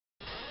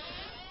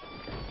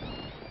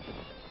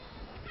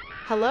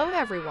Hello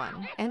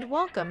everyone, and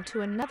welcome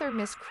to another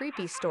Miss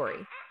Creepy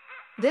story.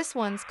 This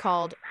one's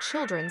called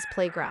Children's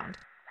Playground.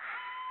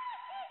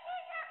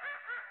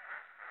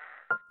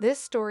 This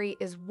story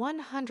is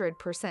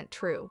 100%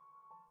 true.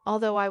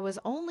 Although I was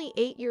only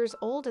 8 years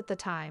old at the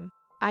time,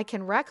 I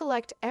can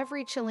recollect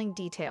every chilling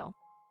detail.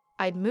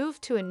 I'd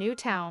moved to a new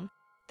town.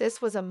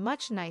 This was a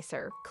much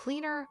nicer,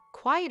 cleaner,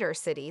 quieter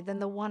city than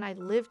the one I'd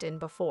lived in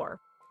before.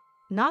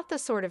 Not the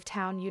sort of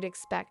town you'd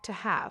expect to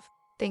have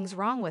things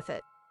wrong with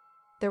it.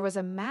 There was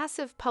a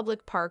massive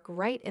public park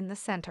right in the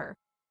center.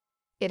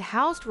 It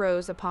housed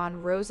rows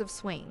upon rows of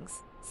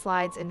swings,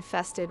 slides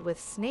infested with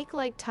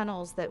snake-like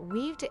tunnels that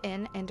weaved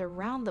in and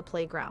around the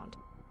playground,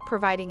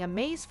 providing a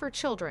maze for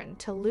children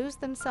to lose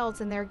themselves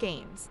in their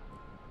games.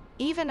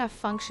 Even a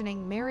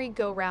functioning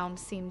merry-go-round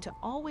seemed to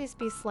always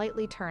be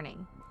slightly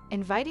turning,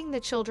 inviting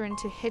the children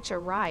to hitch a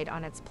ride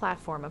on its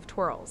platform of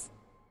twirls.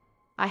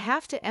 I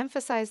have to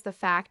emphasize the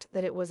fact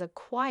that it was a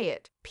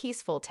quiet,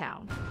 peaceful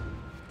town.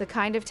 The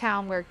kind of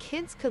town where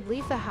kids could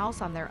leave the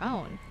house on their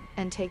own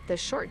and take the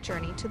short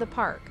journey to the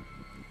park.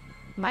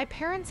 My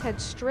parents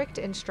had strict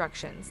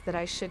instructions that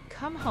I should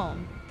come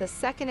home the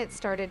second it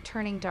started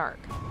turning dark.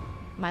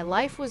 My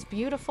life was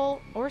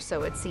beautiful, or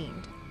so it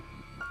seemed.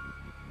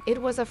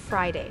 It was a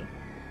Friday.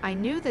 I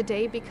knew the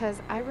day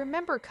because I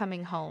remember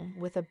coming home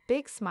with a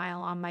big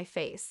smile on my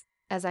face,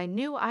 as I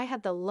knew I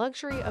had the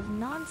luxury of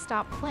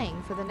non-stop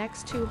playing for the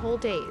next 2 whole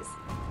days.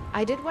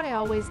 I did what I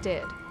always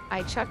did.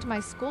 I chucked my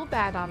school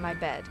bag on my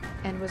bed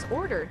and was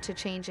ordered to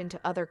change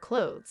into other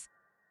clothes.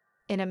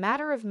 In a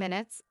matter of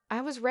minutes,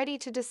 I was ready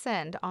to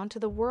descend onto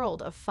the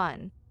world of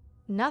fun.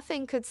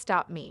 Nothing could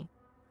stop me.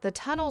 The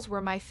tunnels were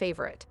my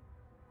favorite.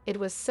 It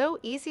was so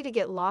easy to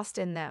get lost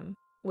in them,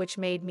 which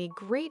made me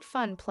great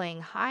fun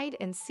playing hide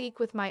and seek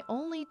with my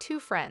only 2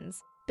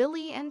 friends,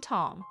 Billy and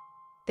Tom.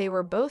 They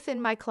were both in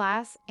my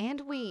class,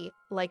 and we,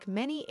 like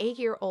many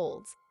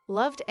 8-year-olds,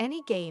 loved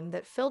any game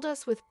that filled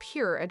us with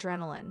pure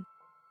adrenaline.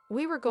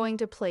 We were going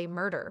to play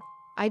murder.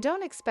 I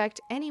don't expect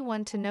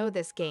anyone to know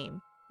this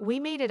game. We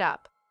made it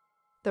up.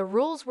 The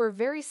rules were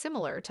very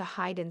similar to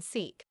hide and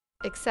seek,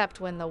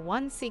 except when the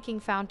one seeking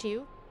found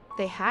you,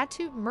 they had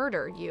to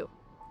murder you.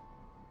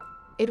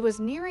 It was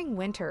nearing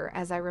winter,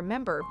 as I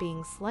remember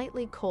being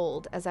slightly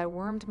cold as I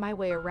wormed my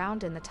way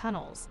around in the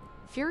tunnels,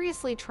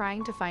 furiously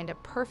trying to find a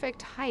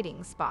perfect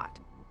hiding spot.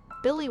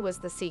 Billy was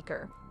the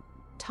seeker.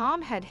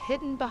 Tom had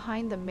hidden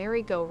behind the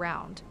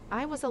merry-go-round.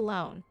 I was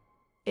alone.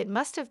 It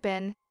must have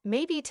been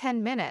maybe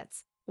 10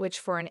 minutes, which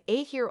for an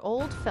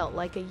 8-year-old felt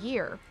like a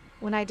year,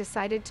 when I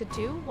decided to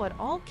do what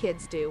all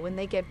kids do when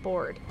they get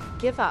bored: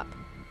 give up.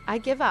 I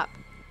give up,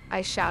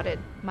 I shouted,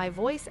 my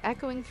voice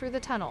echoing through the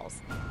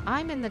tunnels.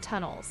 I'm in the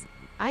tunnels.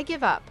 I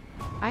give up.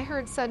 I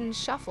heard sudden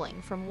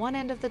shuffling from one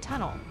end of the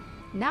tunnel.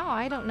 Now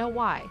I don't know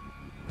why,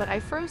 but I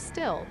froze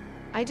still.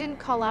 I didn't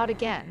call out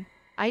again.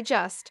 I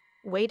just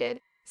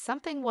waited.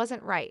 Something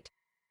wasn't right.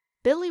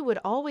 Billy would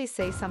always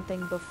say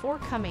something before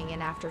coming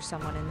in after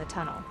someone in the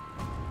tunnel.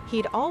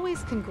 He'd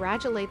always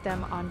congratulate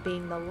them on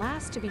being the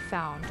last to be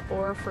found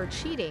or for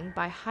cheating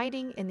by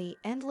hiding in the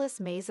endless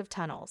maze of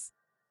tunnels.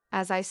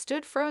 As I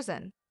stood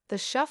frozen, the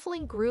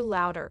shuffling grew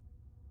louder.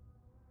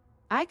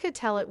 I could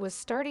tell it was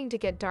starting to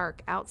get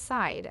dark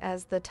outside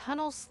as the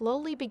tunnels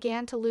slowly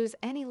began to lose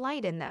any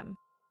light in them.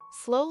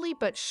 Slowly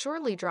but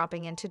surely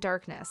dropping into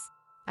darkness,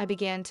 I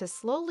began to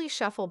slowly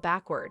shuffle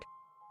backward.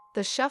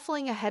 The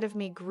shuffling ahead of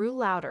me grew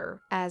louder,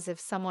 as if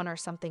someone or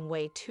something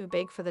way too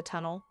big for the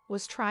tunnel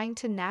was trying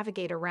to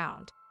navigate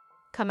around.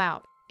 Come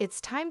out, it's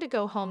time to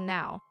go home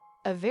now,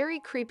 a very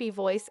creepy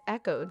voice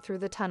echoed through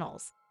the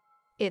tunnels.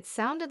 It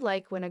sounded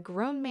like when a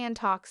grown man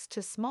talks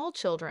to small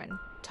children,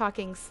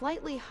 talking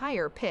slightly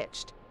higher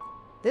pitched.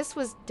 This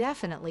was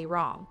definitely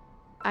wrong.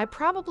 I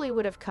probably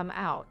would have come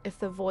out if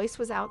the voice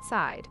was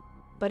outside,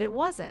 but it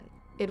wasn't.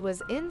 It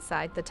was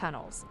inside the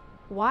tunnels.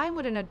 Why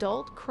would an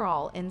adult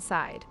crawl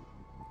inside?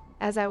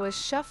 As I was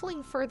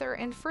shuffling further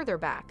and further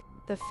back,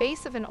 the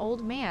face of an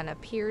old man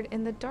appeared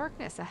in the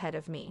darkness ahead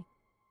of me.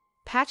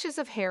 Patches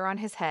of hair on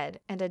his head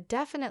and a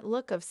definite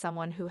look of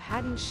someone who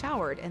hadn't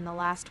showered in the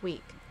last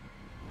week.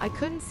 I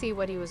couldn't see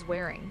what he was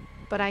wearing,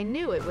 but I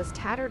knew it was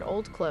tattered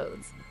old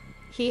clothes.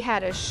 He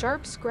had a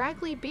sharp,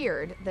 scraggly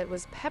beard that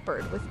was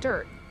peppered with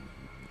dirt.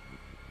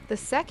 The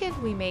second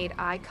we made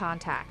eye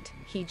contact,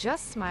 he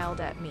just smiled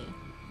at me,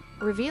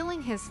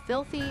 revealing his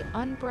filthy,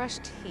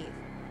 unbrushed teeth,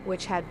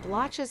 which had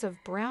blotches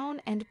of brown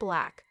and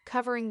black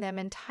covering them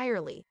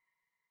entirely.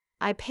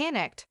 I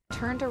panicked,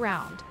 turned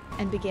around,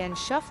 and began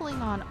shuffling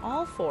on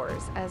all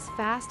fours as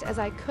fast as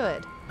I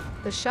could,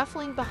 the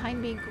shuffling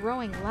behind me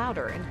growing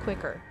louder and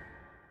quicker.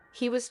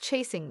 He was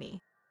chasing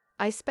me.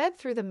 I sped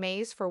through the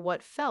maze for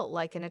what felt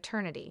like an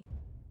eternity.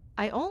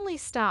 I only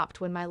stopped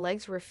when my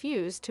legs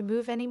refused to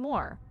move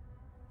anymore.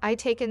 I'd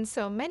taken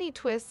so many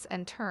twists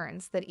and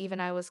turns that even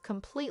I was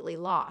completely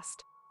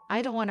lost.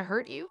 I don't want to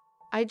hurt you.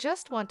 I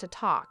just want to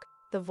talk,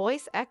 the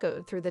voice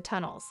echoed through the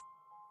tunnels.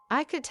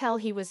 I could tell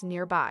he was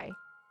nearby.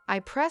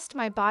 I pressed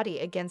my body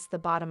against the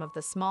bottom of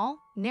the small,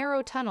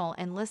 narrow tunnel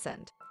and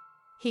listened.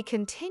 He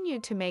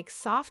continued to make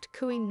soft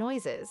cooing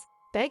noises,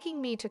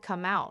 begging me to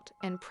come out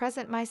and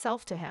present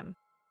myself to him.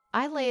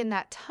 I lay in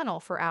that tunnel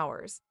for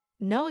hours.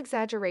 No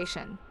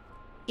exaggeration.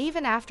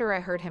 Even after I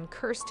heard him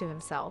curse to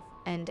himself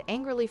and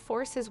angrily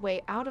force his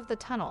way out of the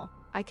tunnel,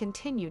 I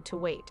continued to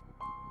wait.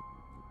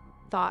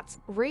 Thoughts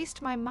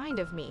raced my mind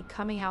of me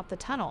coming out the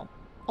tunnel,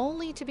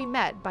 only to be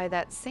met by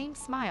that same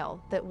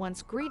smile that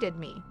once greeted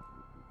me.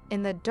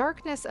 In the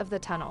darkness of the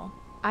tunnel,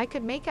 I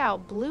could make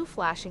out blue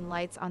flashing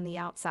lights on the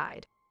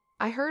outside.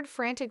 I heard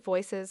frantic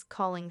voices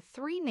calling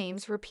 3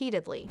 names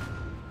repeatedly.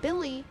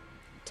 Billy,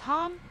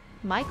 Tom,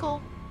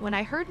 Michael. When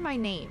I heard my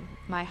name,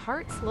 my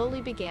heart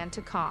slowly began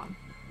to calm.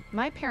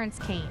 My parents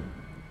came.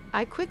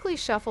 I quickly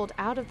shuffled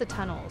out of the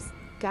tunnels,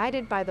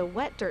 guided by the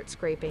wet dirt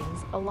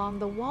scrapings along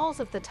the walls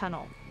of the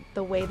tunnel,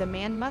 the way the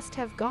man must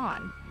have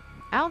gone.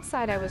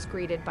 Outside, I was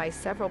greeted by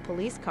several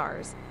police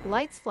cars,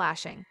 lights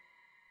flashing.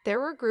 There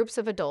were groups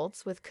of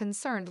adults with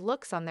concerned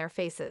looks on their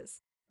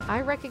faces.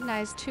 I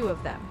recognized 2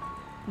 of them.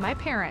 My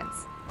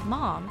parents,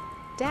 Mom,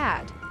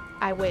 Dad.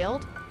 I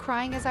wailed,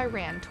 crying as I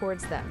ran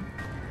towards them.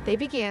 They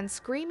began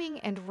screaming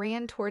and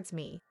ran towards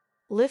me,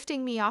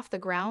 lifting me off the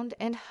ground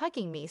and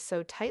hugging me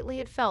so tightly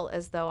it felt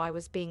as though I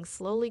was being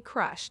slowly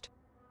crushed.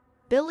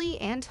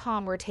 Billy and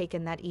Tom were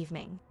taken that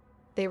evening.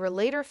 They were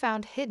later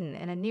found hidden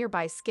in a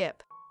nearby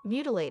skip,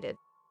 mutilated.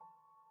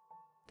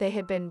 They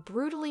had been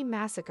brutally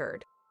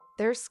massacred.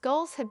 Their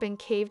skulls had been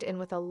caved in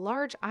with a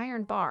large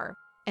iron bar,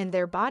 and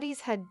their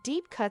bodies had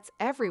deep cuts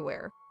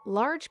everywhere,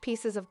 large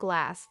pieces of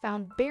glass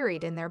found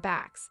buried in their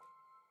backs.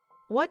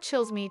 What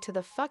chills me to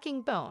the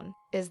fucking bone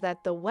is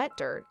that the wet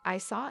dirt I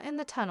saw in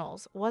the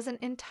tunnels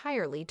wasn't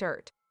entirely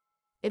dirt.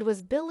 It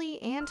was Billy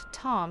and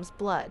Tom's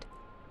blood.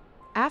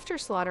 After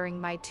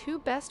slaughtering my 2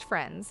 best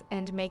friends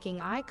and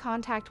making eye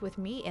contact with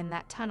me in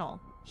that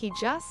tunnel, he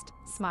just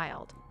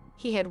smiled.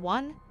 He had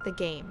won the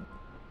game.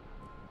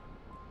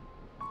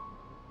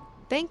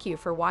 Thank you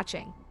for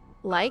watching.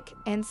 Like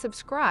and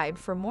subscribe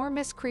for more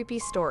Miss Creepy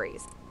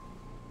stories.